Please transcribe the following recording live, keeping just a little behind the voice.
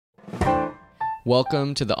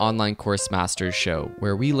Welcome to the Online Course Masters Show,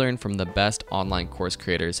 where we learn from the best online course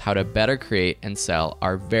creators how to better create and sell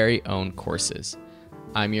our very own courses.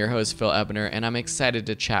 I'm your host, Phil Ebner, and I'm excited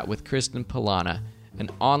to chat with Kristen Polana, an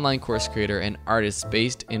online course creator and artist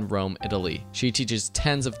based in Rome, Italy. She teaches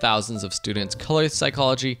tens of thousands of students color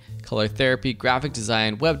psychology, color therapy, graphic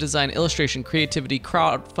design, web design, illustration, creativity,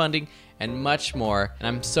 crowdfunding, and much more. And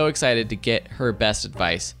I'm so excited to get her best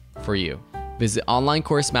advice for you. Visit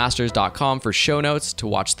onlinecoursemasters.com for show notes, to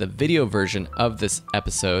watch the video version of this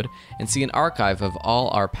episode, and see an archive of all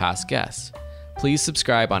our past guests. Please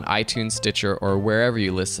subscribe on iTunes, Stitcher, or wherever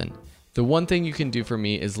you listen. The one thing you can do for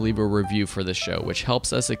me is leave a review for the show, which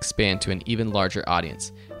helps us expand to an even larger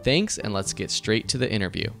audience. Thanks, and let's get straight to the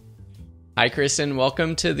interview. Hi, Kristen.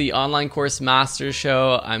 Welcome to the Online Course Masters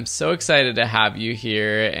Show. I'm so excited to have you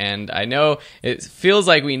here, and I know it feels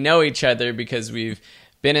like we know each other because we've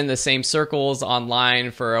been in the same circles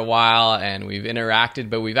online for a while and we've interacted,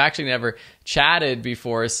 but we've actually never chatted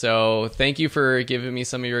before. So thank you for giving me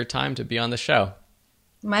some of your time to be on the show.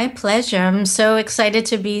 My pleasure. I'm so excited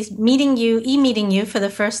to be meeting you for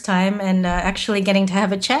the first time and actually getting to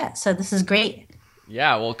have a chat. So this is great.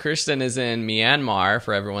 Yeah, well, Kristen is in Myanmar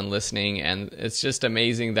for everyone listening. And it's just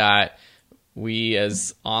amazing that we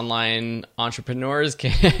as online entrepreneurs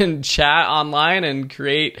can chat online and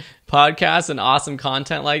create podcasts and awesome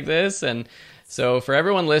content like this. And so for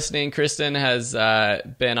everyone listening, Kristen has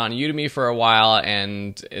been on Udemy for a while,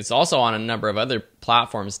 and it's also on a number of other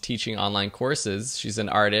platforms teaching online courses. She's an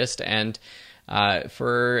artist. And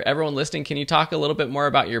for everyone listening, can you talk a little bit more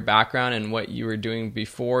about your background and what you were doing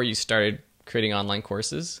before you started creating online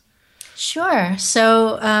courses? Sure.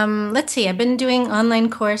 So let's see. I've been doing online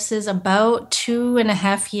courses about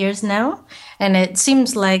 2.5 years now, and it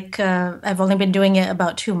seems like I've only been doing it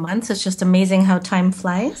about 2 months. It's just amazing how time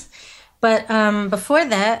flies. But before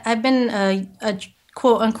that, I've been a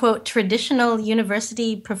quote unquote traditional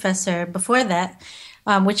university professor before that,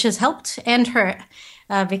 which has helped and hurt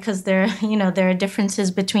because there are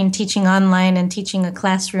differences between teaching online and teaching a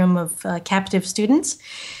classroom of captive students.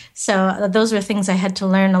 So those were things I had to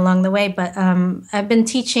learn along the way. But I've been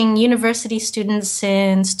teaching university students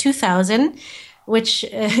since 2000, which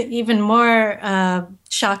even more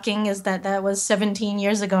shocking is that was 17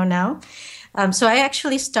 years ago now. So I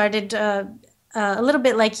actually started a little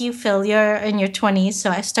bit like you, Phil. You're in your 20s.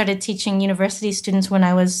 So I started teaching university students when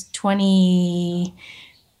I was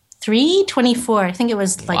 23, 24. I think it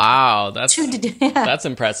was like... Wow, that's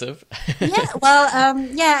impressive. Yeah, well, I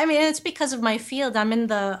mean, it's because of my field. I'm in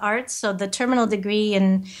the arts, so the terminal degree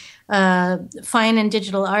in fine and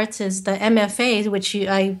digital arts is the MFA, which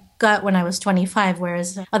I got when I was 25,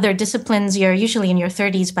 whereas other disciplines, you're usually in your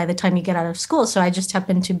 30s by the time you get out of school. So I just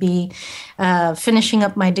happened to be finishing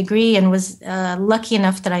up my degree and was lucky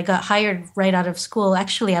enough that I got hired right out of school.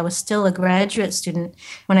 Actually, I was still a graduate student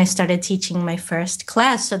when I started teaching my first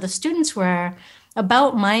class. So the students were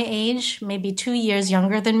about my age, maybe 2 years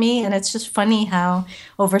younger than me. And it's just funny how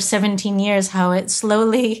over 17 years, how it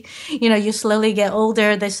slowly, you slowly get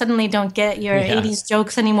older. They suddenly don't get your 80s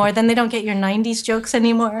jokes anymore. Then they don't get your 90s jokes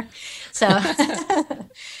anymore. So,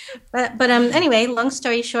 but anyway, long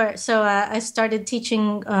story short. So I started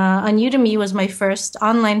teaching on Udemy was my first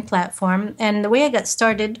online platform. And the way I got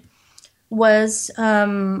started was,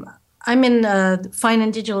 I'm in fine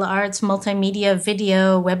and digital arts, multimedia,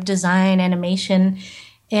 video, web design, animation.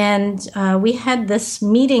 And we had this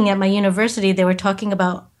meeting at my university. They were talking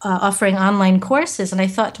about offering online courses. And I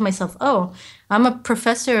thought to myself, oh, I'm a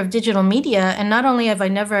professor of digital media. And not only have I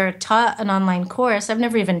never taught an online course, I've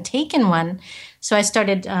never even taken one. So I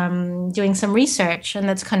started doing some research. And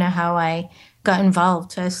that's kind of how I got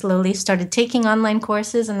involved. I slowly started taking online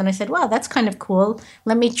courses. And then I said, wow, that's kind of cool.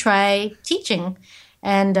 Let me try teaching.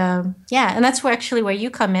 And and that's where you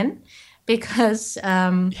come in, because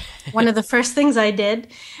one of the first things I did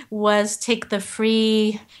was take the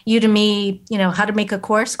free Udemy, how to make a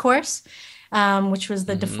course, which was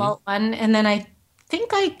the default one. And then I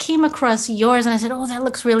think I came across yours and I said, oh, that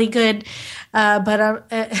looks really good. But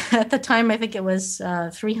at the time, I think it was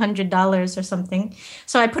 $300 or something.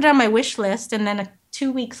 So I put it on my wish list, and then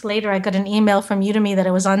 2 weeks later, I got an email from Udemy that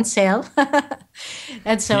it was on sale.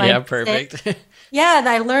 And so perfect. Yeah,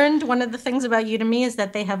 I learned one of the things about Udemy is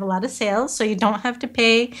that they have a lot of sales, so you don't have to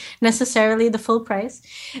pay necessarily the full price.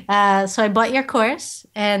 So I bought your course,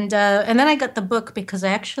 and then I got the book because I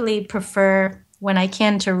actually prefer, when I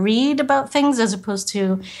can, to read about things as opposed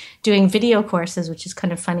to doing video courses, which is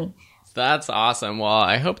kind of funny. That's awesome. Well,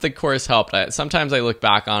 I hope the course helped. Sometimes I look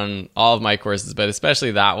back on all of my courses, but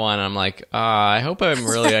especially that one, I'm like, I hope I'm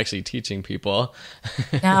really actually teaching people.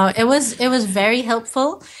 No, it was very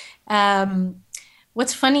helpful.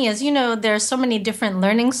 What's funny is, there are so many different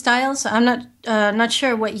learning styles. I'm not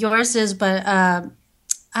sure what yours is, but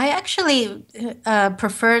I actually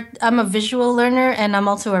prefer. I'm a visual learner, and I'm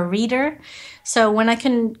also a reader. So when I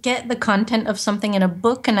can get the content of something in a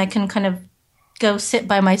book, and I can kind of go sit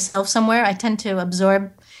by myself somewhere, I tend to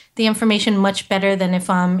absorb the information much better than if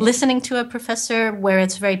I'm listening to a professor where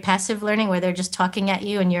it's very passive learning, where they're just talking at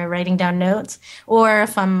you and you're writing down notes, or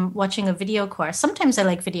if I'm watching a video course. Sometimes I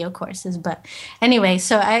like video courses, but anyway,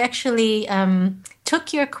 so I actually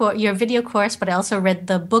took your video course, but I also read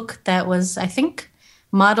the book that was, I think,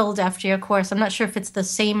 modeled after your course. I'm not sure if it's the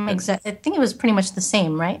same exact. I think it was pretty much the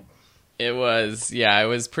same, right? It was, yeah, it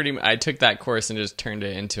was pretty. I took that course and just turned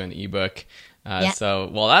it into an ebook. Yeah.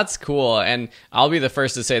 So, well, that's cool. And I'll be the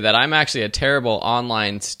first to say that I'm actually a terrible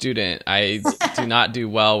online student. I do not do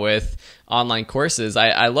well with online courses.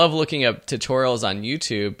 I love looking up tutorials on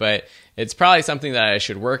YouTube, but it's probably something that I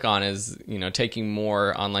should work on is, taking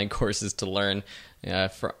more online courses to learn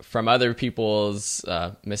from other people's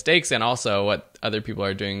mistakes and also what other people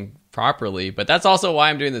are doing properly. But that's also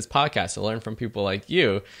why I'm doing this podcast, to learn from people like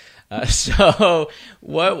you. So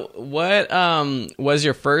what was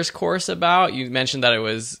your first course about? You mentioned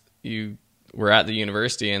that you were at the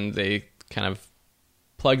university and they kind of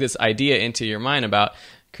plugged this idea into your mind about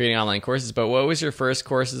creating online courses, but what was your first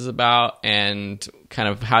courses about, and kind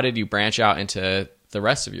of how did you branch out into the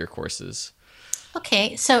rest of your courses?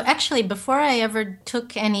 Okay, so actually, before I ever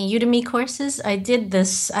took any Udemy courses, I did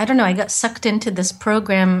this. I don't know, I got sucked into this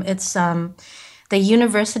program. It's the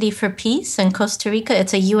University for Peace in Costa Rica.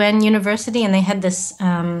 It's a UN university, and they had this,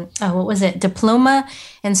 what was it, Diploma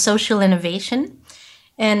in Social Innovation.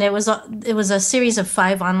 And it was a series of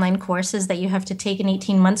 5 online courses that you have to take in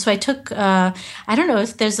 18 months. So I took, I don't know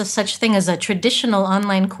if there's a such thing as a traditional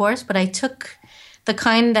online course, but I took the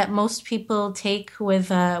kind that most people take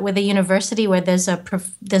with a university, where there's a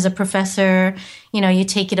professor. You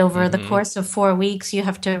take it over the course of 4 weeks. You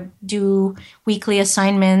have to do weekly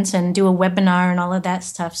assignments and do a webinar and all of that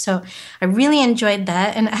stuff. So I really enjoyed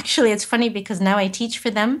that. And actually, it's funny because now I teach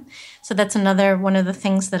for them. So that's another one of the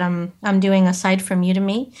things that I'm doing aside from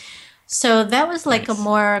Udemy. So that was like Nice. a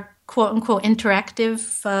more quote unquote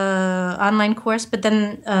interactive online course. But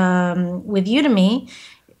then with Udemy,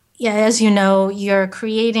 yeah, as you know, you're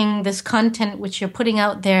creating this content which you're putting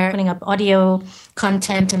out there, putting up audio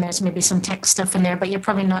content, and there's maybe some text stuff in there, but you're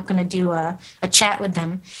probably not going to do a chat with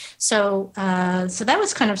them. So so that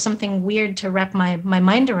was kind of something weird to wrap my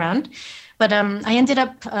mind around. But I ended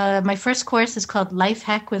up, my first course is called Life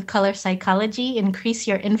Hack with Color Psychology, Increase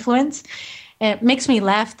Your Influence. It makes me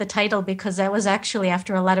laugh, the title, because that was actually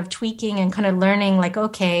after a lot of tweaking and kind of learning, like,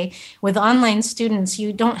 okay, with online students,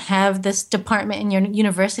 you don't have this department in your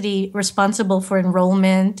university responsible for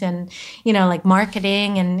enrollment and, like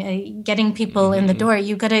marketing and getting people in the door.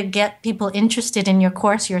 You got to get people interested in your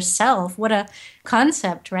course yourself. What a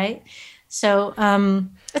concept, right? So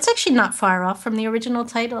it's actually not far off from the original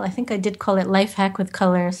title. I think I did call it Life Hack with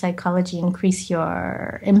Color Psychology, Increase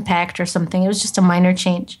Your Impact or something. It was just a minor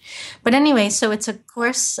change. But anyway, so it's a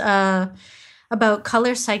course about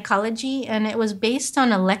color psychology, and it was based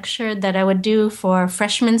on a lecture that I would do for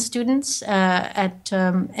freshman students at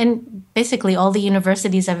and basically all the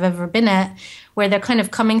universities I've ever been at, where they're kind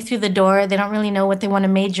of coming through the door. They don't really know what they want to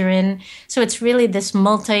major in. So it's really this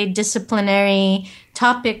multidisciplinary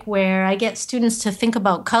topic where I get students to think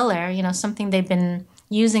about color, something they've been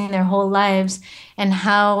using their whole lives, and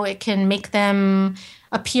how it can make them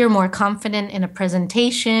appear more confident in a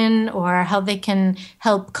presentation, or how they can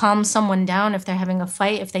help calm someone down if they're having a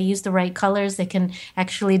fight. If they use the right colors, they can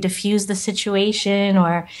actually diffuse the situation,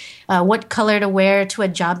 or what color to wear to a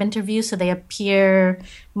job interview so they appear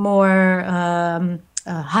more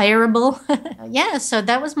hireable. Yeah, so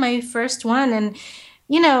that was my first one. And,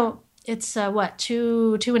 it's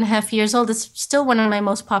 2.5 years old. It's still one of my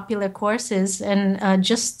most popular courses. And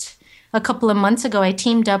just a couple of months ago, I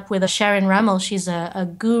teamed up with Sharon Rummel. She's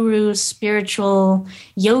a guru, spiritual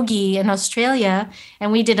yogi in Australia,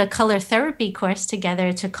 and we did a color therapy course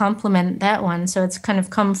together to complement that one. So it's kind of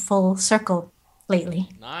come full circle lately.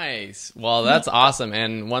 Nice. Well, that's awesome.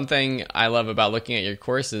 And one thing I love about looking at your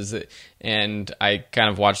courses, and I kind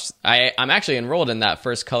of watched, I'm actually enrolled in that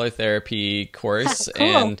first color therapy course. Cool.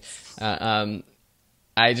 And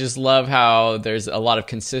I just love how there's a lot of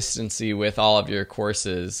consistency with all of your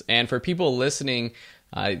courses. And for people listening,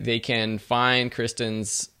 they can find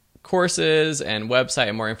Kristen's courses and website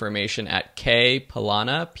and more information at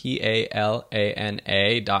kpalana,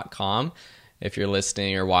 PALANA.com. If you're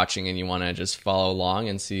listening or watching and you want to just follow along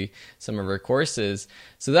and see some of her courses.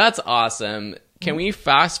 So that's awesome. can we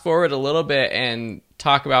fast forward a little bit and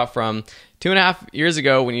talk about from 2.5 years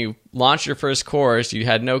ago when you launched your first course, you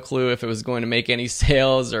had no clue if it was going to make any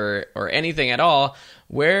sales or anything at all.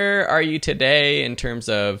 Where are you today in terms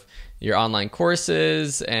of your online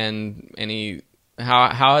courses and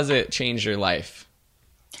how has it changed your life?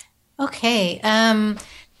 Okay.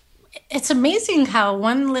 It's amazing how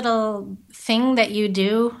one little thing that you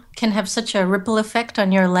do can have such a ripple effect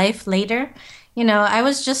on your life later. I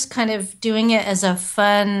was just kind of doing it as a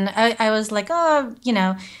fun, I was like, I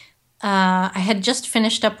had just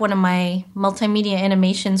finished up one of my multimedia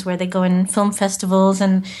animations where they go in film festivals,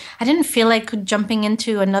 and I didn't feel like jumping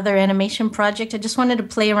into another animation project. I just wanted to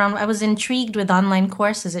play around. I was intrigued with online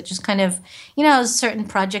courses. It just kind of, certain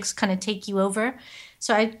projects kind of take you over.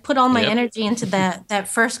 So I put all my energy into that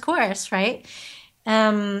first course, right?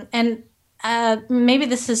 And maybe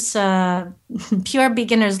this is pure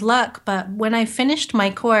beginner's luck, but when I finished my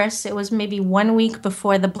course, it was maybe 1 week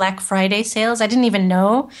before the Black Friday sales. I didn't even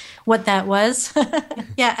know what that was.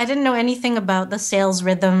 Yeah, I didn't know anything about the sales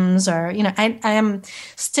rhythms or, I am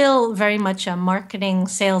still very much a marketing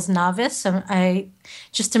sales novice. I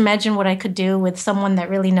just imagine what I could do with someone that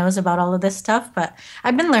really knows about all of this stuff, but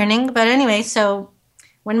I've been learning. But anyway, so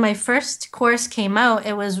when my first course came out,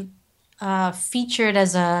 it was featured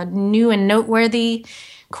as a new and noteworthy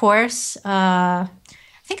course. I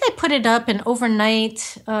think I put it up and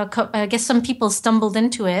overnight, I guess some people stumbled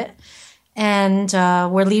into it and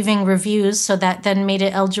were leaving reviews. So that then made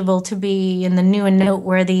it eligible to be in the new and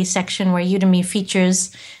noteworthy section where Udemy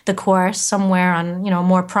features the course somewhere on, a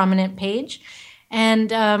more prominent page.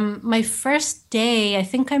 And my first day, I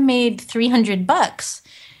think I made $300.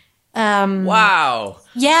 Wow.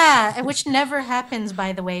 Yeah, which never happens,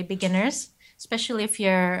 by the way, beginners, especially if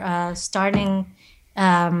you're starting,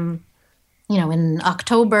 in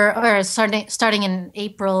October or starting in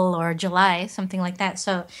April or July, something like that.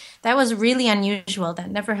 So that was really unusual.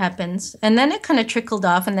 That never happens. And then it kind of trickled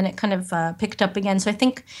off, and then it kind of picked up again. So I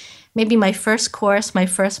think maybe my first course, my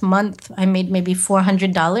first month, I made maybe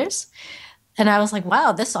 $400. And I was like,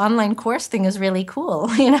 wow, this online course thing is really cool,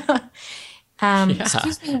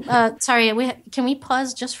 Excuse me. Sorry, can we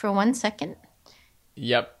pause just for 1 second?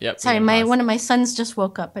 Yep. Sorry, one of my sons just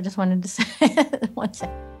woke up. I just wanted to say 1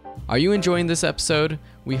 second. Are you enjoying this episode?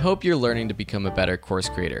 We hope you're learning to become a better course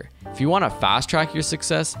creator. If you want to fast track your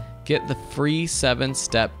success, get the free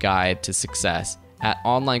 7-step guide to success at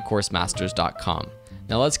onlinecoursemasters.com.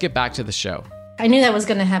 Now let's get back to the show. I knew that was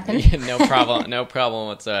going to happen. No problem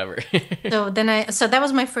whatsoever. So that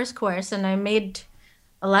was my first course, and I made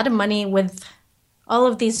a lot of money with all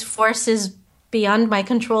of these forces beyond my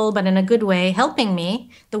control, but in a good way, helping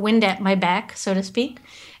me, the wind at my back, so to speak.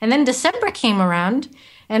 And then December came around,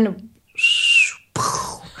 and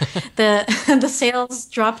the sales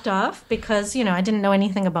dropped off because, I didn't know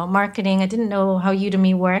anything about marketing. I didn't know how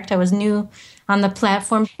Udemy worked. I was new on the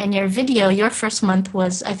platform. And your first month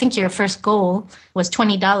was, I think your first goal was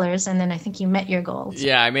 $20, and then I think you met your goals.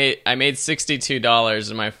 Yeah, I made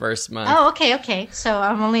 $62 in my first month. Oh, okay. So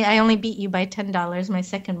I only beat you by $10 my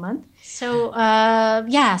second month. So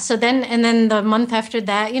so then the month after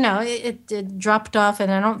that, it dropped off, and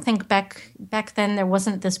I don't think back then there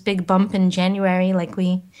wasn't this big bump in January like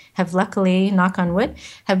we have, luckily, knock on wood,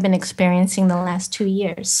 have been experiencing the last 2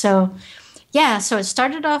 years. So so it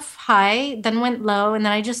started off high, then went low, and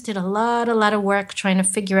then I just did a lot of work trying to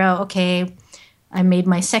figure out, okay, I made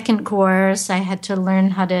my second course. I had to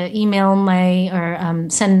learn how to email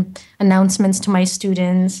send announcements to my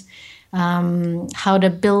students, how to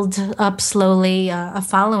build up slowly a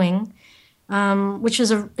following, which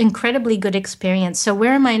was an incredibly good experience. So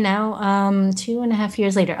where am I now? 2.5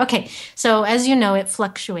 years later. Okay, so as you know, it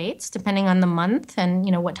fluctuates depending on the month and,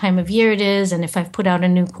 what time of year it is and if I've put out a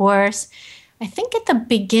new course. I think at the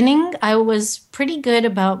beginning, I was pretty good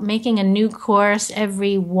about making a new course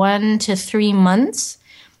every 1 to 3 months.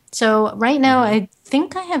 So right now, I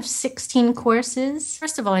think I have 16 courses.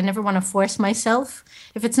 First of all, I never want to force myself.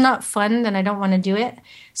 If it's not fun, then I don't want to do it.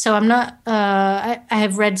 So I'm not, I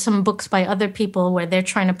have read some books by other people where they're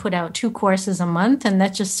trying to put out 2 courses a month, and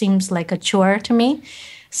that just seems like a chore to me.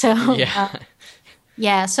 So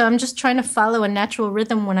so I'm just trying to follow a natural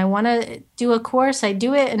rhythm. When I want to do a course, I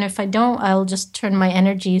do it. And if I don't, I'll just turn my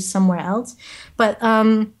energy somewhere else. But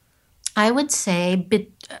I would say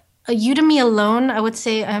Udemy alone, I would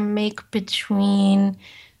say I make between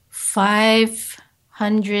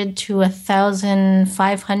 500 to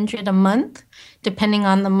 1,500 a month, depending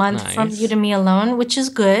on the month. Nice. From Udemy alone, which is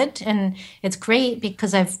good. And it's great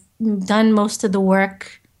because I've done most of the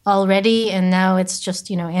work already. And now it's just,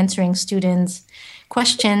 answering students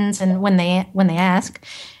questions and when they ask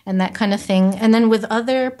and that kind of thing. And then with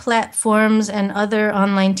other platforms and other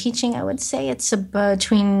online teaching, I would say it's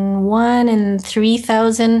between 1 and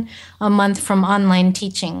 3,000 a month from online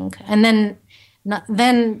teaching. And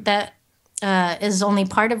then that is only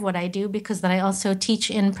part of what I do, because then I also teach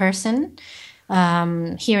in person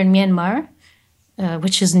here in Myanmar,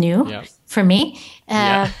 which is new for me.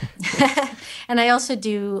 And I also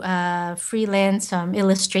do freelance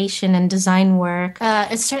illustration and design work.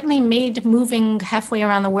 It's certainly made moving halfway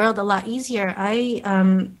around the world a lot easier. I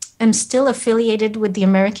am still affiliated with the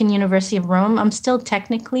American University of Rome. I'm still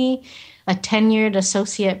technically a tenured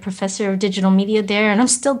associate professor of digital media there, and I'm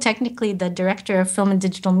still technically the director of film and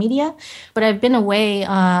digital media. But I've been away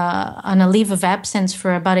on a leave of absence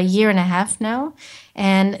for about a year and a half now,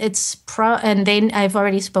 and I've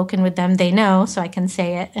already spoken with them. They know, so I can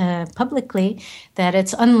say it publicly, that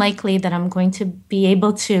it's unlikely that I'm going to be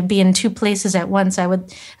able to be in two places at once.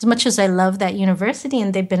 As much as I love that university,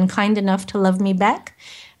 and they've been kind enough to love me back,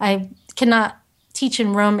 I cannot teach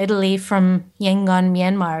in Rome, Italy from Yangon,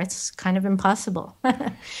 Myanmar. It's kind of impossible.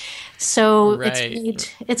 So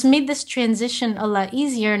it's made this transition a lot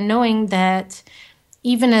easier, knowing that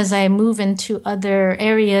even as I move into other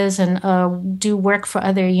areas and do work for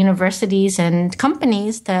other universities and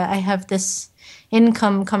companies, that I have this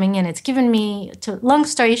income coming in. It's given me, long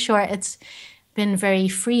story short, it's been very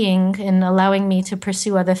freeing in allowing me to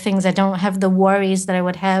pursue other things. I don't have the worries that I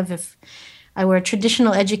would have if I were a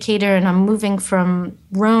traditional educator and I'm moving from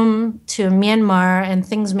Rome to Myanmar and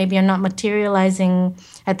things maybe are not materializing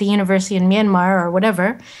at the university in Myanmar or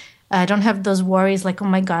whatever. I don't have those worries like, oh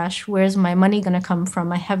my gosh, where's my money going to come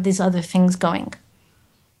from? I have these other things going.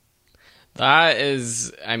 That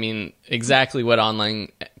is, exactly what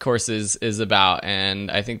online courses is about.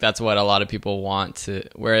 And I think that's what a lot of people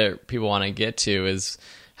where people want to get to, is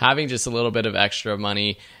having just a little bit of extra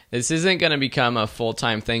money. This isn't going to become a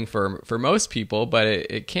full-time thing for most people, but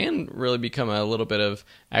it can really become a little bit of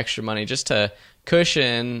extra money just to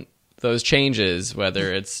cushion those changes,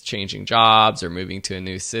 whether it's changing jobs or moving to a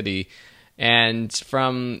new city. And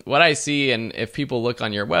from what I see, and if people look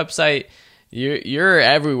on your website, you're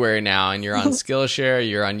everywhere now, and you're on Skillshare,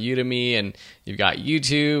 you're on Udemy, and you've got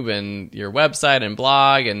YouTube and your website and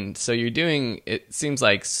blog, and so you're doing, it seems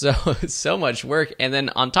like so much work. And then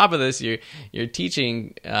on top of this, you're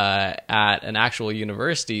teaching at an actual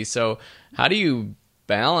university. So how do you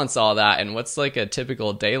balance all that, and what's like a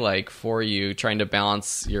typical day like for you, trying to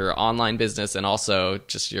balance your online business and also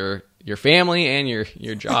just your family and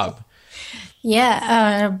your job?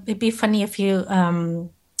 It'd be funny if you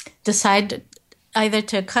decide either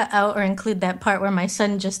to cut out or include that part where my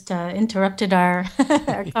son just interrupted our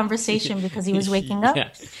conversation because he was waking up.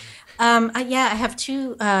 I have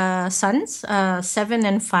two sons, 7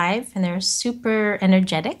 and 5, and they're super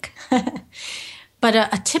energetic. But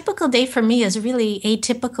a typical day for me is really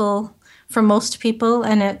atypical for most people,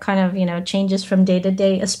 and it kind of, changes from day to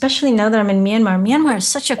day, especially now that I'm in Myanmar. Myanmar is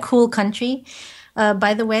such a cool country.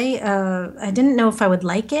 By the way, I didn't know if I would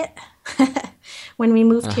like it when we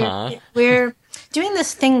moved here. We're doing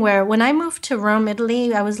this thing where when I moved to Rome,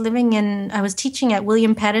 Italy, I was teaching at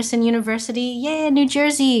William Patterson University, New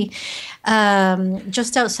Jersey,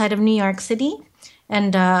 just outside of New York City.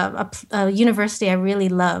 And a university I really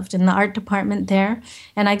loved in the art department there.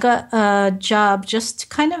 And I got a job just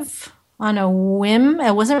kind of on a whim.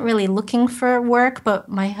 I wasn't really looking for work, but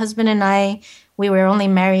my husband and I, we were only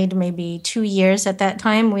married maybe 2 years at that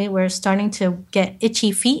time. We were starting to get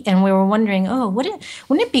itchy feet, and we were wondering, wouldn't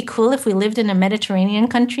it be cool if we lived in a Mediterranean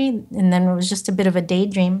country? And then it was just a bit of a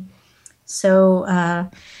daydream. So I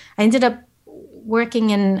ended up working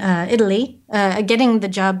in Italy, getting the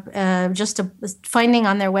job, finding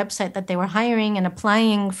on their website that they were hiring and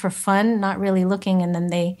applying for fun, not really looking. And then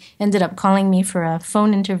they ended up calling me for a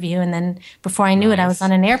phone interview. And then before I knew it, I was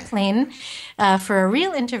on an airplane for a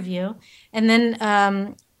real interview. And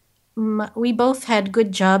then we both had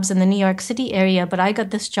good jobs in the New York City area, but I got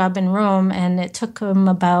this job in Rome, and it took him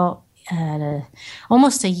about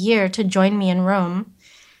almost a year to join me in Rome.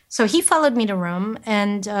 So he followed me to Rome,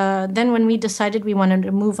 and then when we decided we wanted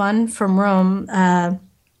to move on from Rome,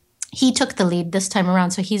 he took the lead this time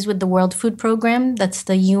around. So he's with the World Food Program. That's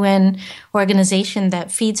the UN organization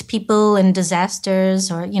that feeds people in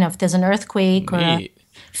disasters, or, if there's an earthquake or a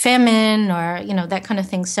famine or, that kind of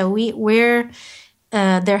thing. So we're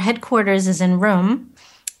their headquarters is in Rome,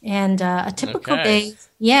 and a typical day.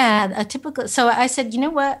 So I said, you know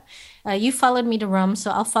what? You followed me to Rome, so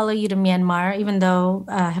I'll follow you to Myanmar, even though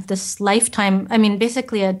I have this lifetime,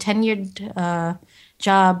 basically a tenured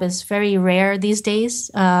job is very rare these days.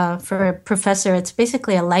 For a professor, it's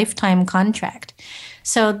basically a lifetime contract.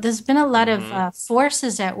 So there's been a lot of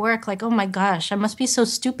forces at work, like, oh my gosh, I must be so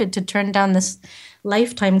stupid to turn down this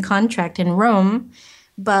lifetime contract in Rome.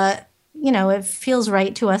 But, it feels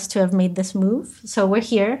right to us to have made this move. So we're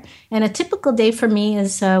here. And a typical day for me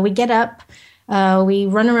is we get up, we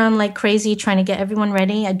run around like crazy trying to get everyone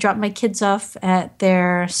ready. I drop my kids off at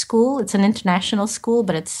their school. It's an international school,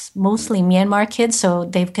 but it's mostly Myanmar kids. So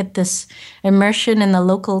they've got this immersion in the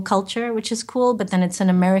local culture, which is cool. But then it's an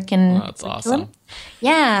American That's curriculum. awesome.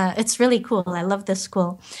 Yeah, it's really cool. I love this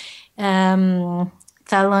school.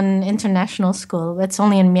 Thalon International School. It's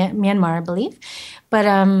only in Myanmar, I believe. But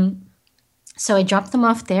so I drop them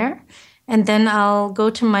off there. And then I'll go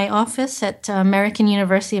to my office at American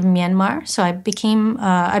University of Myanmar. So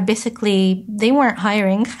they weren't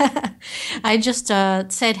hiring. I just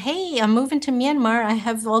said, hey, I'm moving to Myanmar. I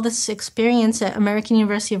have all this experience at American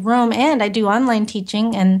University of Rome, and I do online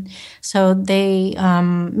teaching. And so they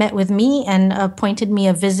met with me and appointed me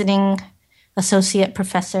a visiting associate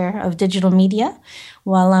professor of digital media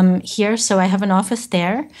while I'm here. So I have an office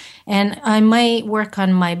there, and I might work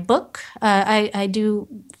on my book. I do,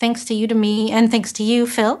 thanks to Udemy and thanks to you,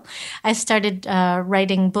 Phil. I started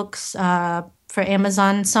writing books for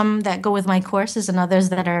Amazon, some that go with my courses and others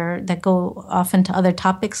that go off into other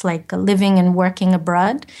topics, like living and working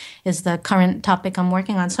abroad is the current topic I'm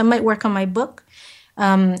working on. So I might work on my book.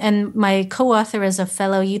 And my co-author is a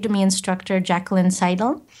fellow Udemy instructor, Jacqueline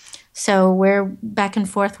Seidel. So we're back and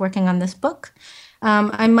forth working on this book.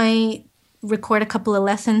 I might record a couple of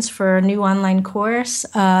lessons for a new online course.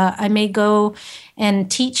 I may go and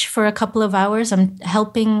teach for a couple of hours. I'm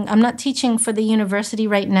not teaching for the university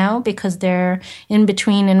right now because they're in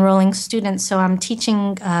between enrolling students. So I'm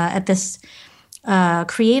teaching at this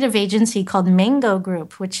creative agency called Mango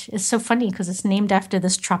Group, which is so funny because it's named after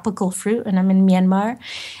this tropical fruit, and I'm in Myanmar.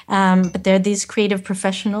 But they're these creative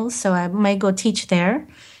professionals, so I might go teach there.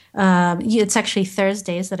 It's actually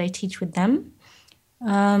Thursdays that I teach with them.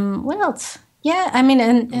 What else? Yeah, I mean,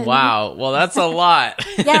 and Wow. Well, that's a lot.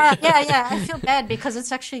 yeah. I feel bad because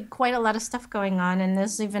it's actually quite a lot of stuff going on, and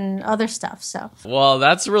there's even other stuff. So, Well,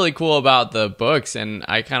 that's really cool about the books, and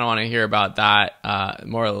I kind of want to hear about that,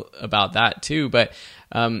 more about that too. But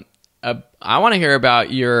I want to hear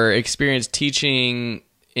about your experience teaching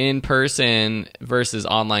in person versus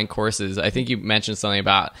online courses. I think you mentioned something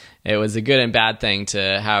about it was a good and bad thing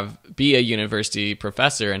to be a university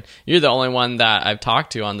professor, and you're the only one that I've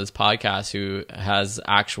talked to on this podcast who has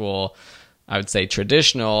actual, I would say,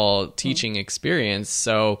 traditional teaching experience.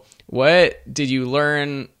 So what did you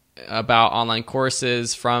learn about online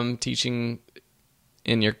courses from teaching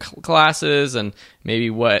in your classes, and maybe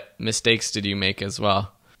what mistakes did you make as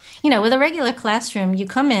well? With a regular classroom, you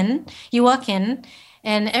come in, you walk in,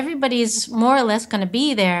 and everybody's more or less going to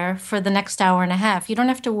be there for the next hour and a half. You don't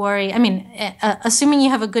have to worry. I mean, assuming you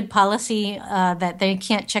have a good policy that they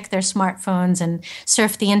can't check their smartphones and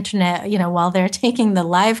surf the internet, while they're taking the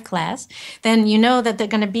live class, then you know that they're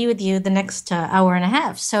going to be with you the next hour and a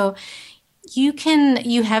half. So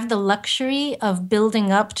you have the luxury of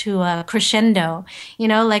building up to a crescendo.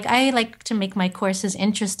 Like I like to make my courses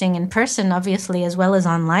interesting in person, obviously, as well as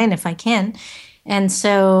online if I can. And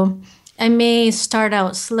so I may start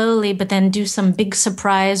out slowly, but then do some big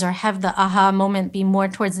surprise or have the aha moment be more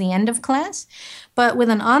towards the end of class. But with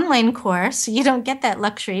an online course, you don't get that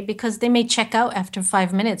luxury because they may check out after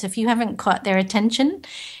 5 minutes. If you haven't caught their attention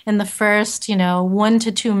in the first, 1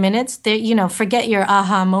 to 2 minutes, forget your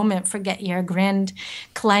aha moment, forget your grand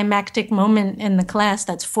climactic moment in the class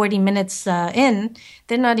that's 40 minutes in.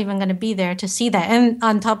 They're not even going to be there to see that. And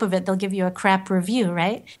on top of it, they'll give you a crap review,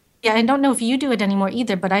 right? Yeah, I don't know if you do it anymore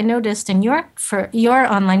either, but I noticed for your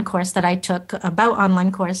online course that I took about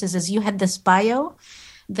online courses is you had this bio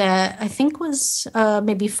that I think was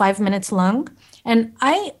maybe 5 minutes long, and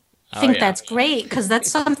I think that's great because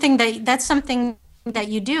that's something that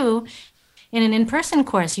you do in an in-person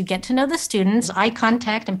course. You get to know the students, eye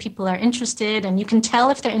contact, and people are interested, and you can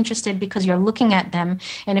tell if they're interested because you're looking at them.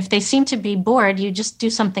 And if they seem to be bored, you just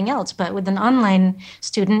do something else. But with an online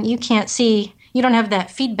student, you can't see. You don't have that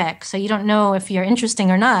feedback, so you don't know if you're interesting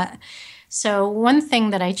or not. So one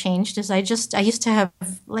thing that I changed is I used to have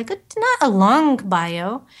like not a long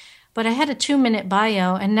bio, but I had a 2-minute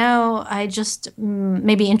bio, and now I just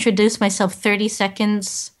maybe introduce myself 30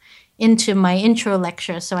 seconds into my intro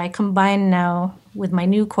lecture. So I combine now with my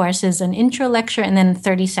new courses an intro lecture and then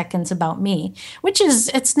 30 seconds about me,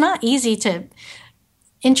 it's not easy to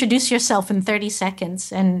introduce yourself in 30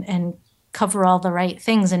 seconds and cover all the right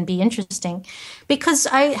things and be interesting. Because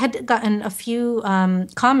I had gotten a few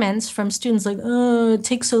comments from students like, oh, it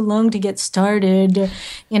takes so long to get started,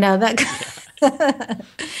 that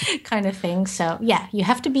kind of thing. So yeah, you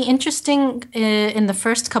have to be interesting in the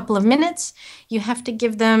first couple of minutes. You have to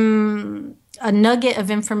give them a nugget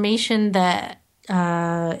of information that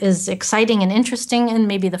is exciting and interesting in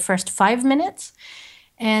maybe the first 5 minutes.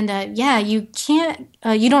 And you can't.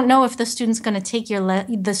 You don't know if the student's going to take your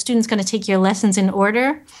lessons in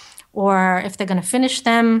order, or if they're going to finish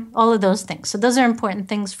them. All of those things. So those are important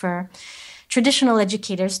things for traditional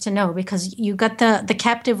educators to know, because you got the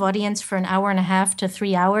captive audience for an hour and a half to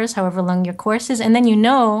 3 hours, however long your course is, and then you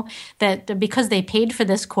know that because they paid for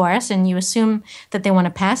this course, and you assume that they want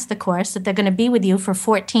to pass the course, that they're going to be with you for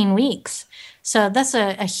 14 weeks. So that's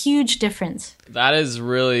a huge difference. That is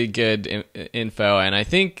really good info. And I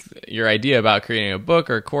think your idea about creating a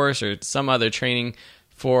book or course or some other training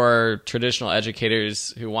for traditional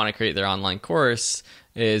educators who want to create their online course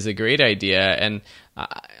is a great idea. And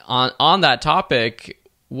on that topic,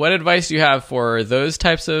 what advice do you have for those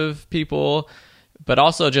types of people, but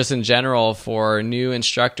also just in general for new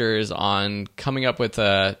instructors on coming up with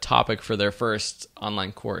a topic for their first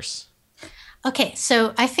online course? Okay,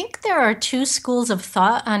 so I think there are two schools of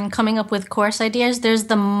thought on coming up with course ideas. There's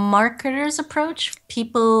the marketer's approach.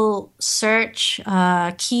 People search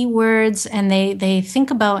keywords and they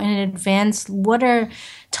think about in advance what are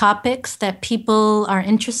topics that people are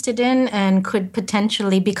interested in and could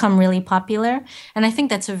potentially become really popular. And I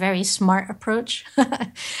think that's a very smart approach.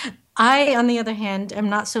 I, on the other hand, am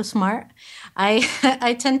not so smart.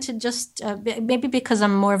 I tend to just, maybe because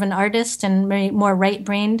I'm more of an artist and more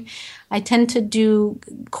right-brained, I tend to do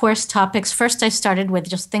course topics. First, I started with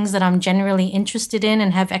just things that I'm generally interested in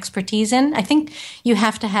and have expertise in. I think you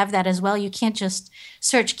have to have that as well. You can't just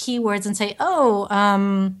search keywords and say,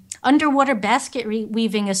 underwater basket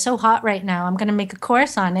weaving is so hot right now, I'm going to make a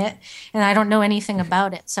course on it, and I don't know anything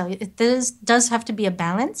about it. So it does have to be a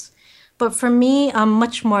balance. But for me, I'm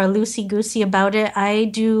much more loosey-goosey about it. I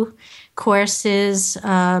do courses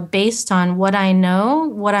based on what I know,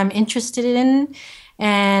 what I'm interested in,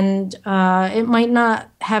 and it might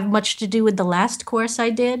not have much to do with the last course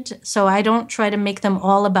I did. So I don't try to make them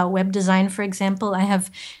all about web design, for example. I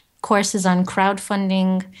have courses on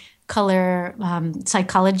crowdfunding, color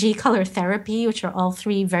psychology, color therapy, which are all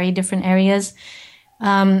three very different areas.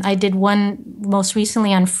 I did one most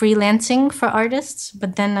recently on freelancing for artists,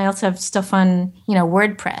 but then I also have stuff on,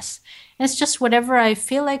 WordPress. And it's just whatever I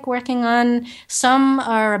feel like working on. Some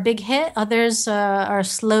are a big hit, others are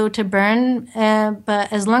slow to burn,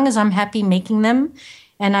 but as long as I'm happy making them,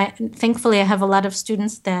 and thankfully I have a lot of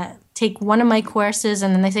students that take one of my courses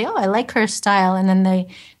and then they say, oh, I like her style, and then they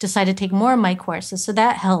decide to take more of my courses. So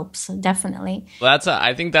that helps, definitely. Well,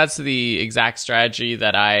 I think that's the exact strategy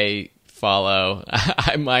that I follow.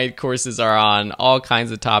 My courses are on all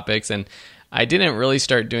kinds of topics, and I didn't really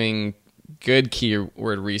start doing good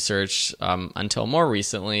keyword research until more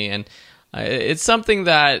recently. And it's something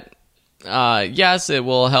that, yes, it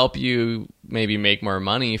will help you maybe make more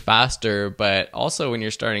money faster, but also when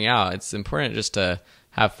you're starting out, it's important just to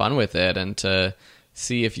have fun with it and to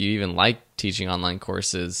see if you even like teaching online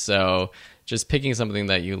courses. So just picking something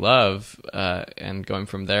that you love and going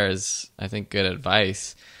from there is, I think, good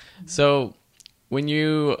advice. So when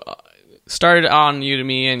you started on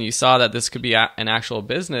Udemy and you saw that this could be an actual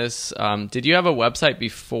business, did you have a website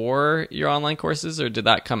before your online courses, or did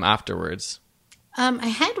that come afterwards? I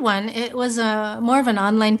had one. It was more of an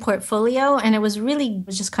online portfolio, and it was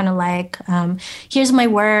just kind of like, here's my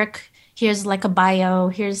work, here's like a bio,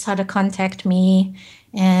 here's how to contact me,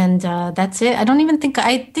 and that's it. I don't even think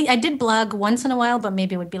I did blog once in a while, but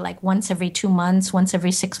maybe it would be like once every 2 months, once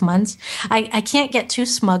every 6 months. I can't get too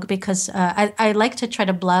smug because I like to try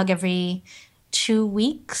to blog every 2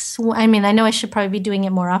 weeks. I mean, I know I should probably be doing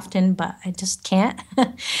it more often, but I just can't.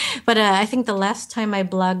 But I think the last time I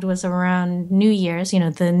blogged was around New Year's,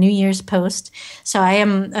 the New Year's post. So I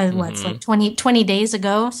am, it's like 20 days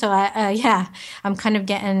ago. So I'm kind of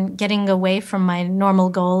getting away from my normal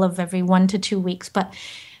goal of every 1 to 2 weeks. But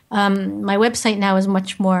my website now is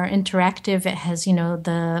much more interactive. It has,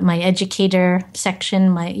 my educator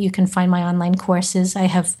section. You can find my online courses.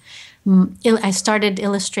 I started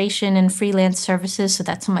illustration and freelance services, so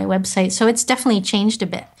that's on my website. So it's definitely changed a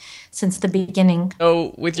bit since the beginning.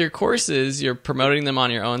 So with your courses, you're promoting them on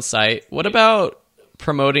your own site. What about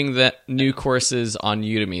promoting the new courses on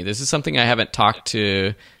Udemy? This is something I haven't talked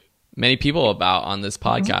to many people about on this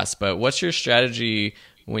podcast, but what's your strategy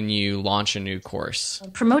when you launch a new course?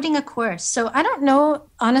 Promoting a course. So I don't know.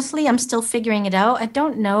 Honestly, I'm still figuring it out. I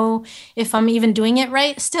don't know if I'm even doing it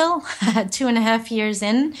right still, 2.5 years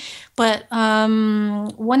in. But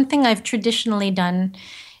one thing I've traditionally done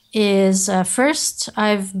is first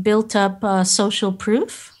I've built up social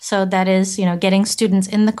proof. So that is, getting students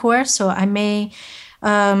in the course. So I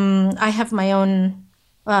have my own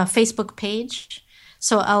Facebook page.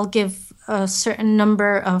 So I'll give a certain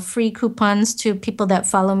number of free coupons to people that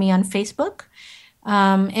follow me on Facebook.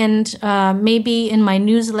 And maybe in my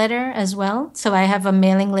newsletter as well. So I have a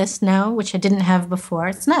mailing list now, which I didn't have before.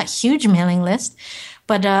 It's not a huge mailing list,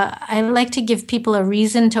 but I like to give people a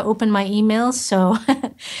reason to open my emails. So,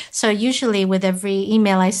 so usually with every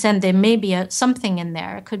email I send, there may be something in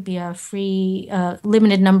there. It could be a free,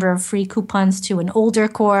 limited number of free coupons to an older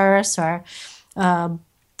course, or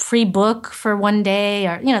free book for one day,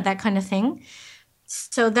 or that kind of thing.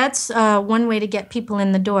 So that's one way to get people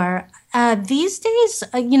in the door. These days,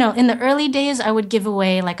 in the early days, I would give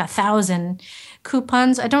away like 1,000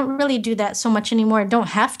 coupons. I don't really do that so much anymore. I don't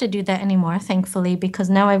have to do that anymore, thankfully, because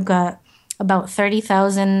now I've got about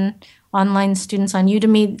 30,000 online students on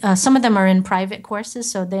Udemy. Some of them are in private courses,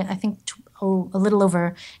 so I think a little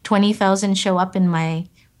over 20,000 show up in my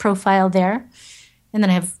profile there. And then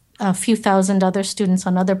I have a few thousand other students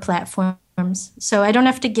on other platforms. So I don't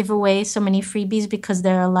have to give away so many freebies because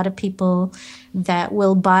there are a lot of people that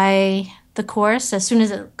will buy the course as soon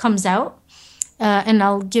as it comes out. And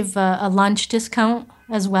I'll give a launch discount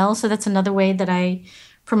as well. So that's another way that I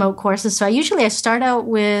promote courses. So I start out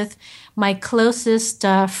with my closest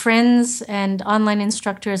friends and online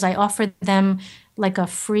instructors. I offer them like a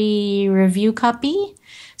free review copy.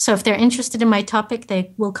 So if they're interested in my topic,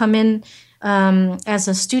 they will come in as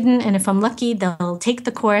a student, and if I'm lucky, they'll take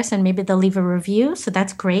the course and maybe they'll leave a review. So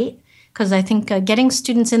that's great, because I think getting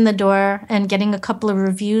students in the door and getting a couple of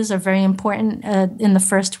reviews are very important in the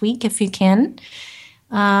first week if you can.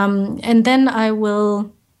 And then I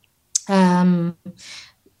will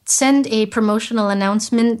send a promotional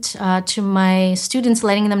announcement to my students,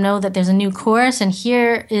 letting them know that there's a new course, and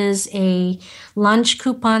here is a launch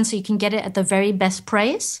coupon so you can get it at the very best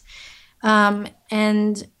price.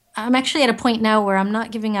 And I'm actually at a point now where I'm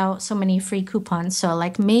not giving out so many free coupons. So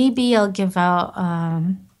like maybe I'll give out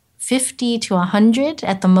 50 to 100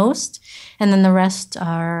 at the most, and then the rest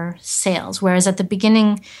are sales. Whereas at the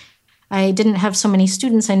beginning, I didn't have so many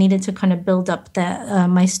students. I needed to kind of build up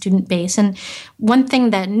my student base. And one thing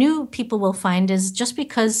that new people will find is just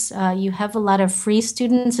because you have a lot of free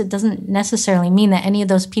students, it doesn't necessarily mean that any of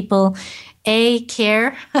those people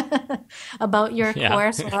care about your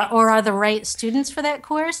course or are the right students for that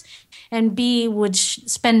course, and B, would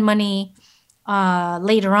spend money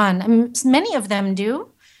later on. I mean, many of them do,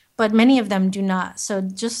 but many of them do not. So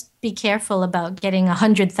just be careful about getting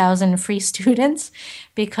 100,000 free students,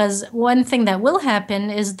 because one thing that will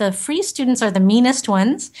happen is the free students are the meanest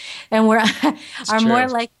ones, and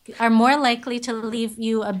are more likely to leave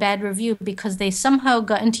you a bad review because they somehow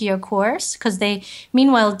got into your course, because they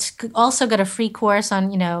meanwhile also got a free course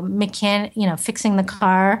on fixing the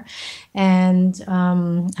car, and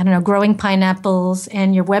growing pineapples,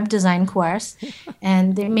 and your web design course,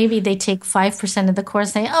 and maybe they take 5% of the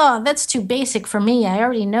course, saying, oh, that's too basic for me, I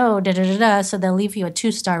already know, so they'll leave you a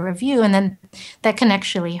 2-star review, and then that can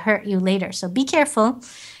actually hurt you later. So be careful,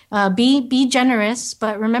 be generous,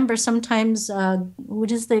 but remember, sometimes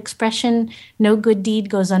what is the expression? No good deed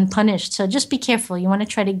goes unpunished. So just be careful. You want to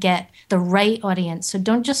try to get the right audience. So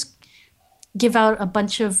don't just give out a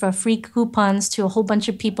bunch of free coupons to a whole bunch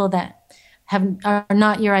of people that are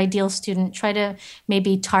not your ideal student. Try to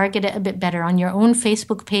maybe target it a bit better on your own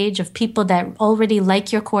Facebook page of people that already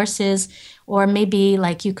like your courses, or maybe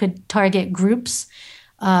like you could target groups.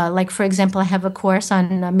 Like, for example, I have a course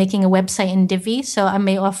on making a website in Divi, so I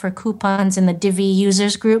may offer coupons in the Divi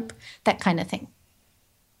users group, that kind of thing.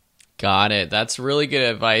 Got it. That's really good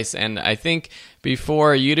advice. And I think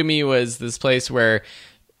before, Udemy was this place where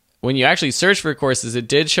when you actually search for courses, it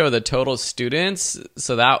did show the total students.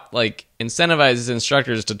 So that like incentivizes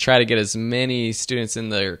instructors to try to get as many students in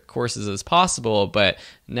their courses as possible. But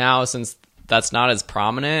now, since that's not as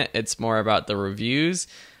prominent, it's more about the reviews.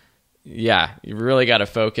 Yeah, you really got to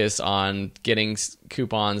focus on getting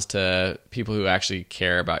coupons to people who actually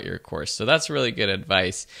care about your course. So that's really good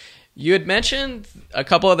advice. You had mentioned a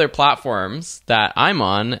couple other platforms that I'm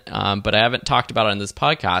on, but I haven't talked about it on this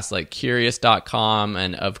podcast, like Curious.com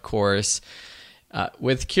and, of course,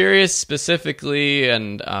 with Curious specifically,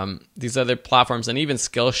 and these other platforms, and even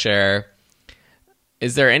Skillshare.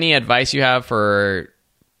 Is there any advice you have for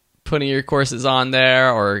putting your courses on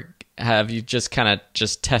there, or have you just kind of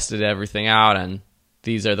just tested everything out? And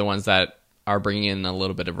these are the ones that are bringing in a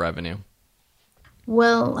little bit of revenue?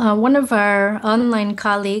 Well, one of our online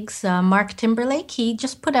colleagues, Mark Timberlake, he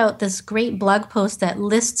just put out this great blog post that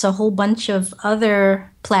lists a whole bunch of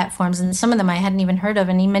other platforms, and some of them I hadn't even heard of.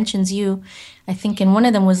 And he mentions you, I think, in one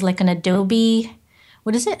of them was like an Adobe,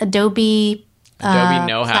 what is it? Adobe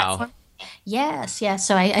Know How. platform. Yes, yes.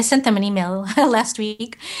 So I sent them an email last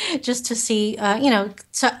week just to see,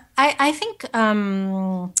 So I think,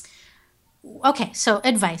 okay, so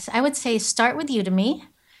advice. I would say start with Udemy.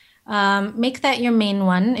 Make that your main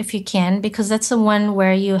one if you can, because that's the one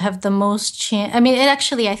where you have the most chance. I mean,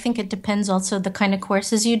 I think it depends also the kind of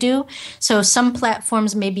courses you do. So some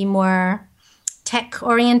platforms may be more tech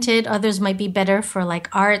oriented, others might be better for like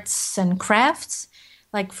arts and crafts.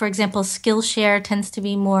 Like, for example, Skillshare tends to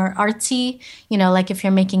be more artsy. Like if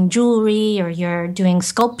you're making jewelry or you're doing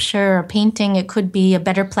sculpture or painting, it could be a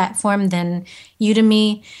better platform than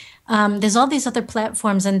Udemy. There's all these other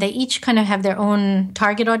platforms, and they each kind of have their own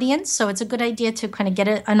target audience. So it's a good idea to kind of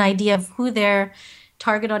get an idea of who their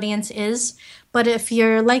target audience is. But if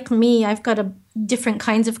you're like me, I've got different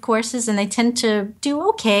kinds of courses, and they tend to do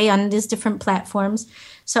okay on these different platforms.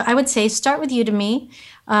 So I would say start with Udemy.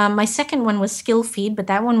 My second one was Skillfeed, but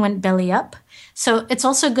that one went belly up. So it's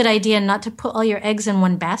also a good idea not to put all your eggs in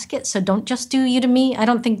one basket. So don't just do Udemy. I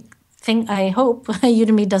hope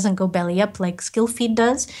Udemy doesn't go belly up like Skillfeed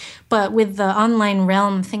does. But with the online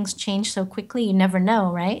realm, things change so quickly, you never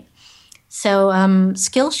know, right? So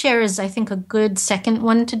Skillshare is, I think, a good second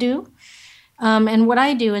one to do. And what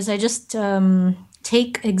I do is I just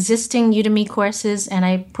take existing Udemy courses and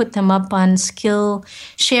I put them up on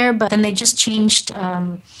Skillshare, but then they just changed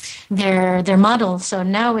their model. So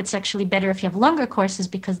now it's actually better if you have longer courses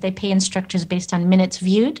because they pay instructors based on minutes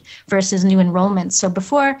viewed versus new enrollments. So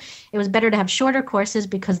before, it was better to have shorter courses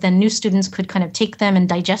because then new students could kind of take them and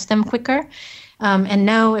digest them quicker. And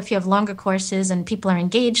now if you have longer courses and people are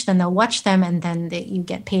engaged, then they'll watch them, and then you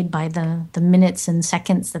get paid by the minutes and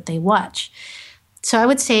seconds that they watch. So I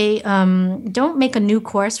would say don't make a new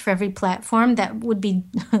course for every platform. That would be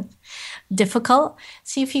difficult.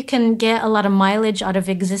 See if you can get a lot of mileage out of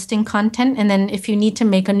existing content. And then if you need to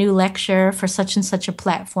make a new lecture for such and such a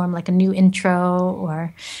platform, like a new intro,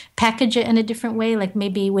 or package it in a different way, like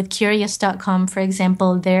maybe with Curious.com, for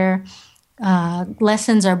example, their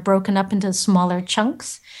lessons are broken up into smaller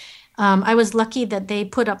chunks. I was lucky that they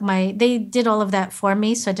did all of that for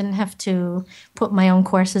me, so I didn't have to put my own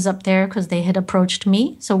courses up there because they had approached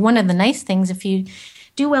me. So one of the nice things, if you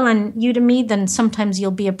do well on Udemy, then sometimes you'll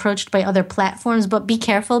be approached by other platforms, but be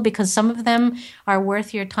careful because some of them are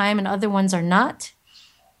worth your time and other ones are not.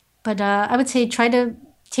 But I would say try to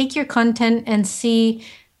take your content and see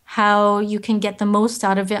how you can get the most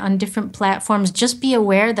out of it on different platforms. Just be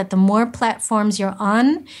aware that the more platforms you're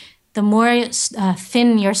on, the more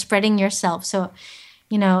thin you're spreading yourself. So,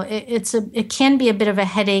 it can be a bit of a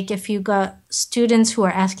headache if you got students who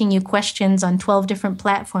are asking you questions on 12 different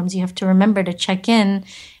platforms. You have to remember to check in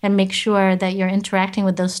and make sure that you're interacting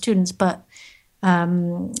with those students. But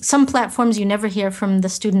some platforms you never hear from the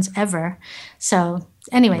students ever. So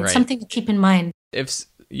anyway, right. Something to keep in mind. If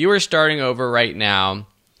you were starting over right now,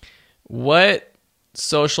 what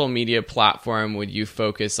social media platform would you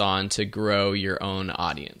focus on to grow your own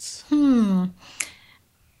audience?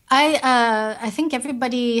 I think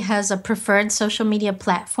everybody has a preferred social media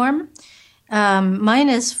platform. Mine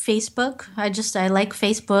is Facebook. I like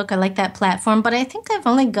Facebook. I like that platform, but I think I've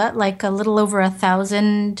only got like a little over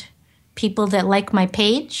 1,000 people that like my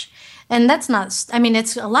page. And that's not,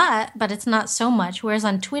 it's a lot, but it's not so much. Whereas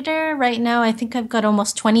on Twitter right now, I think I've got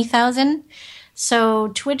almost 20,000. So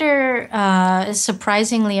Twitter is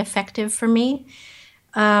surprisingly effective for me.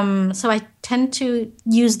 So I tend to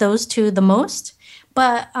use those two the most.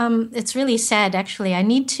 But it's really sad, actually.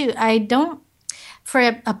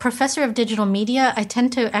 For a professor of digital media, I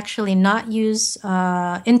tend to actually not use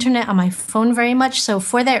internet on my phone very much. So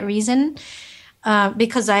for that reason,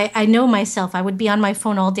 because I know myself, I would be on my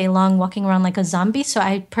phone all day long walking around like a zombie. So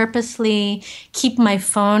I purposely keep my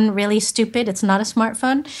phone really stupid. It's not a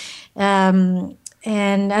smartphone.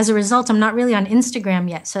 And as a result, I'm not really on Instagram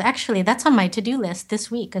yet. So actually, that's on my to-do list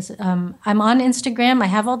this week. I'm on Instagram. I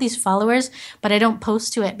have all these followers, but I don't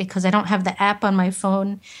post to it because I don't have the app on my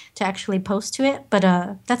phone to actually post to it. But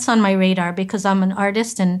that's on my radar because I'm an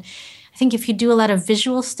artist. And I think if you do a lot of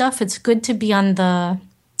visual stuff, it's good to be on the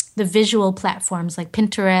visual platforms like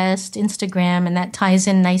Pinterest, Instagram, and that ties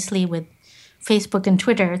in nicely with Facebook and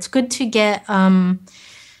Twitter. It's good to get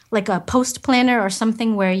like a post planner or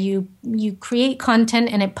something where you create content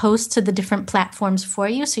and it posts to the different platforms for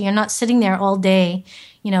you. So you're not sitting there all day,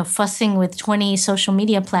 fussing with 20 social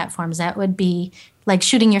media platforms. That would be like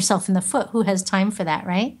shooting yourself in the foot. Who has time for that,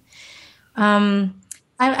 right?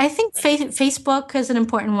 I think Facebook is an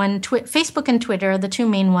important one. Facebook and Twitter are the two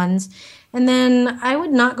main ones. And then I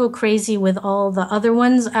would not go crazy with all the other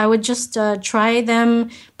ones. I would just try them,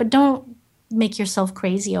 but don't make yourself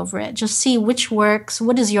crazy over it. Just see which works.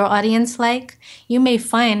 What is your audience like? You may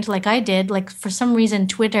find, like I did, like for some reason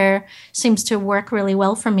Twitter seems to work really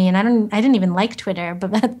well for me, and I didn't even like Twitter,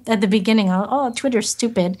 but at the beginning, Twitter's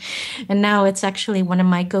stupid, and now it's actually one of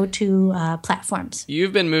my go-to platforms.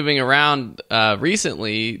 You've been moving around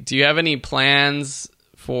recently. Do you have any plans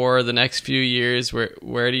for the next few years?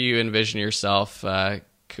 Where do you envision yourself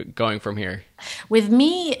going from here? With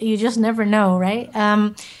me, you just never know, right?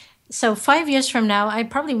 So 5 years from now, I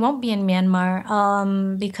probably won't be in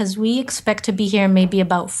Myanmar because we expect to be here maybe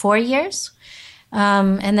about 4 years.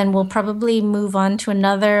 And then we'll probably move on to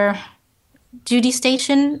another duty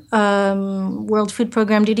station, World Food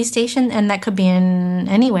Program duty station, and that could be in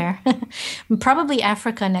anywhere. Probably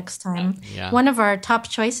Africa next time. Yeah. One of our top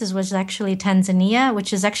choices was actually Tanzania,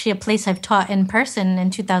 which is actually a place I've taught in person in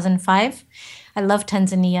 2005. I love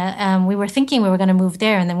Tanzania. We were thinking we were going to move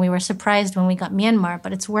there, and then we were surprised when we got Myanmar,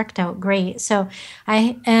 but it's worked out great. So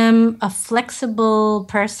I am a flexible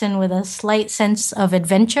person with a slight sense of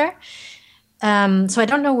adventure. So I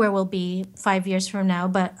don't know where we'll be 5 years from now,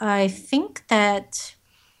 but I think that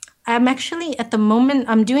I'm actually, at the moment,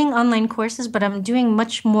 I'm doing online courses, but I'm doing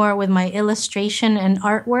much more with my illustration and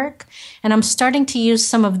artwork. And I'm starting to use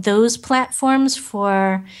some of those platforms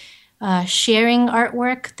for sharing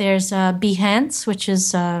artwork. There's Behance, which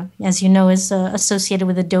is, as you know, is associated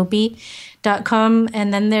with Adobe.com.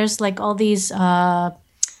 And then there's like all these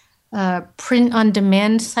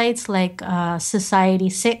print-on-demand sites like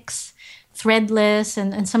Society6, Threadless,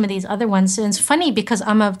 and some of these other ones. And it's funny because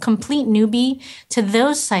I'm a complete newbie to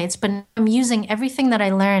those sites, but I'm using everything that I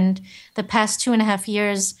learned the past 2.5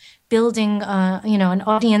 years building, an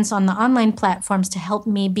audience on the online platforms to help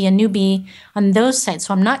me be a newbie on those sites.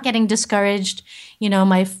 So I'm not getting discouraged.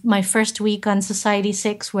 My first week on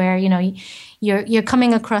Society6, where you're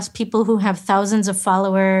coming across people who have thousands of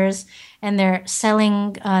followers and they're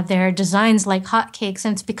selling their designs like hotcakes,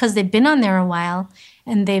 and it's because they've been on there a while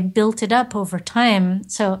and they've built it up over time.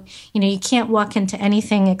 So you can't walk into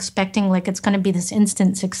anything expecting like it's going to be this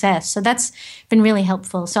instant success. So that's been really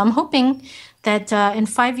helpful. So I'm hoping that in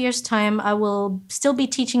 5 years' time, I will still be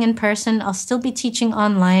teaching in person. I'll still be teaching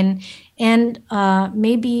online, and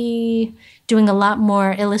maybe doing a lot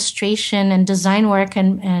more illustration and design work,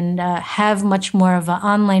 and have much more of an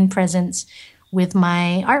online presence with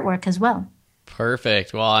my artwork as well.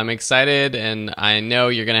 Perfect. Well, I'm excited, and I know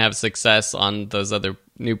you're going to have success on those other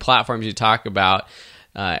new platforms you talk about.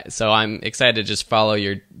 So I'm excited to just follow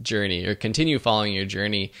your journey, or continue following your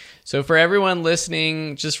journey. So for everyone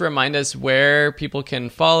listening, just remind us where people can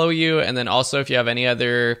follow you. And then also if you have any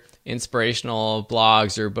other inspirational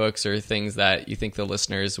blogs or books or things that you think the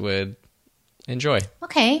listeners would enjoy.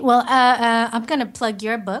 Okay. Well, I'm going to plug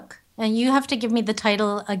your book. And you have to give me the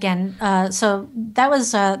title again. So that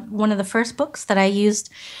was one of the first books that I used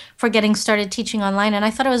for getting started teaching online. And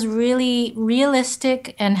I thought it was really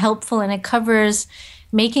realistic and helpful. And it covers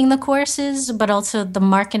making the courses, but also the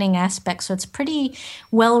marketing aspect. So it's pretty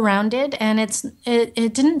well-rounded. And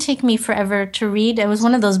it didn't take me forever to read. It was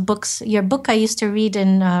one of those books, your book I used to read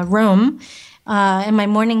in Rome, in my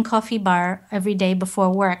morning coffee bar every day before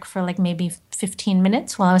work for like maybe 15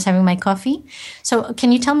 minutes while I was having my coffee. So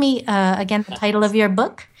can you tell me again the title of your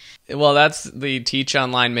book? Well, that's the Teach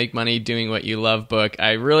Online, Make Money Doing What You Love book.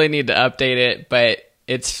 I really need to update it, but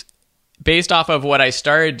it's based off of what I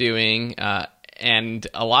started doing, and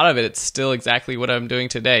a lot of it's still exactly what I'm doing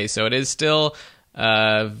today. So it is still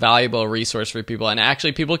a valuable resource for people. And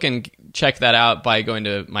actually, people can check that out by going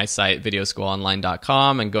to my site,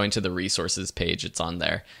 videoschoolonline.com, and going to the resources page. It's on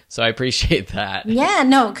there. So I appreciate that. Yeah,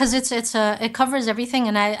 no, because it covers everything.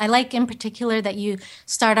 And I like in particular that you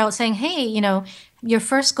start out saying, hey, your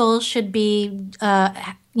first goal should be,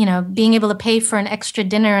 being able to pay for an extra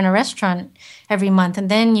dinner in a restaurant every month. And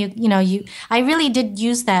then I really did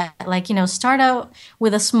use that, start out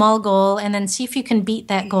with a small goal and then see if you can beat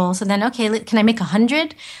that goal. So then, okay, can I make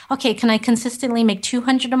 100? Okay, can I consistently make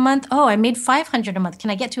 200 a month? Oh, I made 500 a month. Can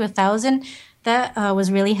I get to 1,000? That was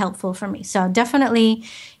really helpful for me. So definitely,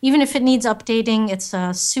 even if it needs updating, it's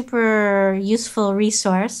a super useful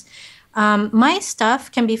resource. My stuff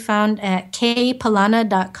can be found at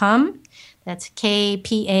kpalana.com. That's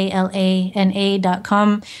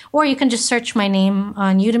KPALANA.com. Or you can just search my name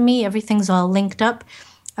on Udemy. Everything's all linked up.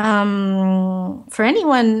 For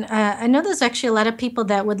anyone, I know there's actually a lot of people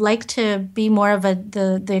that would like to be more of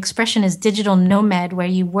the expression is digital nomad, where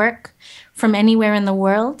you work from anywhere in the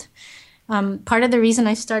world. Part of the reason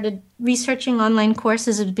I started researching online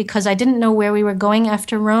courses is because I didn't know where we were going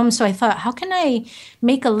after Rome. So I thought, how can I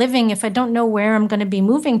make a living if I don't know where I'm going to be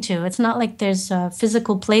moving to? It's not like there's a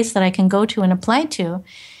physical place that I can go to and apply to.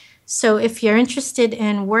 So if you're interested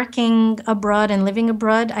in working abroad and living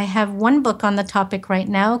abroad, I have one book on the topic right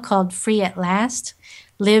now called Free at Last: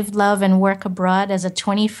 Live, Love, and Work Abroad as a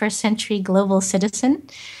 21st Century Global Citizen.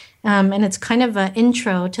 And it's kind of an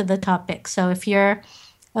intro to the topic. So if you're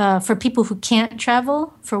for people who can't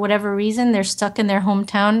travel for whatever reason, they're stuck in their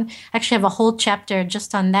hometown. I actually have a whole chapter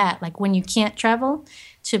just on that, like when you can't travel,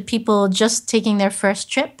 to people just taking their first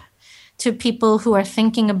trip, to people who are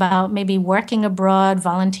thinking about maybe working abroad,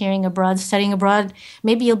 volunteering abroad, studying abroad.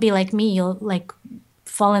 Maybe you'll be like me, you'll like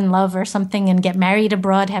fall in love or something and get married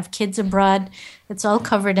abroad, have kids abroad. It's all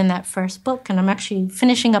covered in that first book. And I'm actually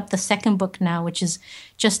finishing up the second book now, which is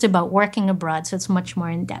just about working abroad. So it's much more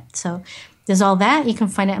in depth. So there's all that. You can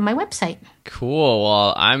find it on my website. Cool.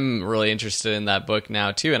 Well, I'm really interested in that book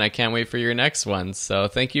now too, and I can't wait for your next one. So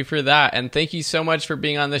thank you for that. And thank you so much for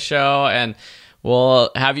being on the show. And we'll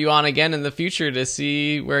have you on again in the future to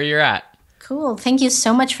see where you're at. Cool. Thank you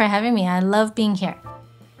so much for having me. I love being here.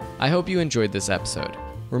 I hope you enjoyed this episode.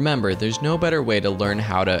 Remember, there's no better way to learn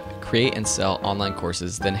how to create and sell online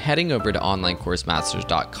courses than heading over to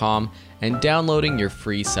onlinecoursemasters.com and downloading your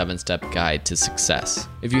free 7-step guide to success.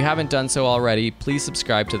 If you haven't done so already, please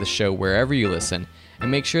subscribe to the show wherever you listen and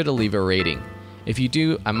make sure to leave a rating. If you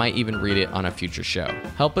do, I might even read it on a future show.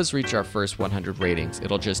 Help us reach our first 100 ratings.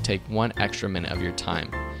 It'll just take 1 extra minute of your time.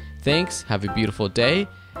 Thanks, have a beautiful day,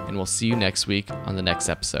 and we'll see you next week on the next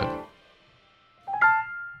episode.